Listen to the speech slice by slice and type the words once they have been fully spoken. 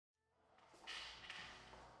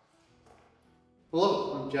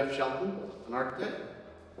Hello, I'm Jeff Shelton, an architect.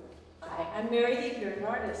 Hi, I'm Mary Heebner, an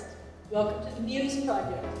artist. Welcome to the Muse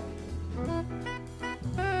project.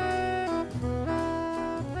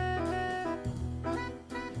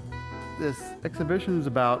 This exhibition is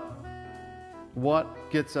about what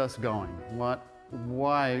gets us going,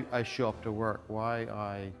 why I show up to work, why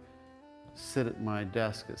I sit at my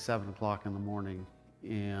desk at 7 o'clock in the morning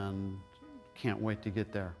and can't wait to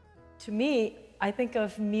get there. To me, I think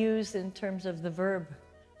of muse in terms of the verb,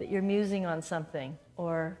 that you're musing on something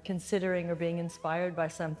or considering or being inspired by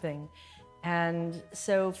something. And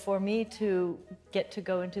so for me to get to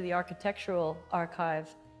go into the architectural archive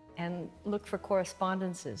and look for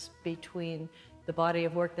correspondences between the body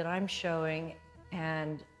of work that I'm showing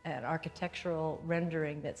and an architectural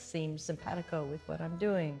rendering that seems simpatico with what I'm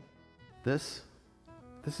doing. This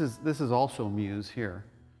is also Muse here.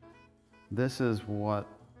 This is what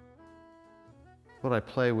I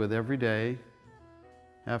play with every day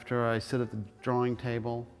after I sit at the drawing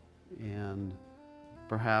table and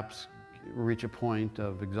perhaps reach a point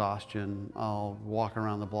of exhaustion. I'll walk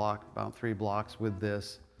around the block, about 3 blocks with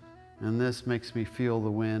this, and this makes me feel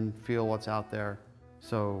the wind, feel what's out there.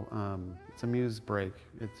 So it's a Muse break.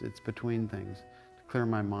 It's between things to clear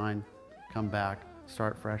my mind, come back,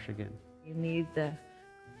 start fresh again. You need the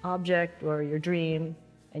object or your dream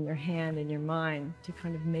and your hand and your mind to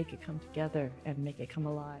kind of make it come together and make it come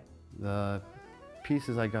alive. The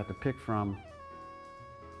pieces I got to pick from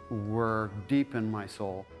were deep in my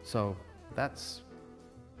soul. So that's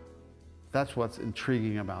what's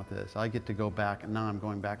intriguing about this. I get to go back, and now I'm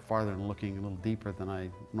going back farther and looking a little deeper than I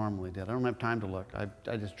normally did. I don't have time to look.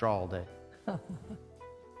 I just draw all day.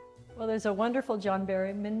 Well, there's a wonderful John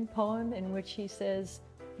Berryman poem in which he says,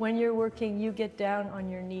 when you're working, you get down on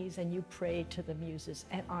your knees and you pray to the muses.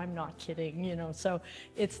 And I'm not kidding, you know. So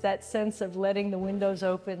it's that sense of letting the windows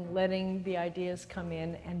open, letting the ideas come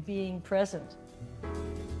in, and being present.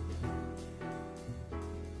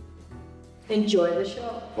 Enjoy the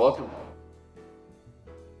show. Welcome.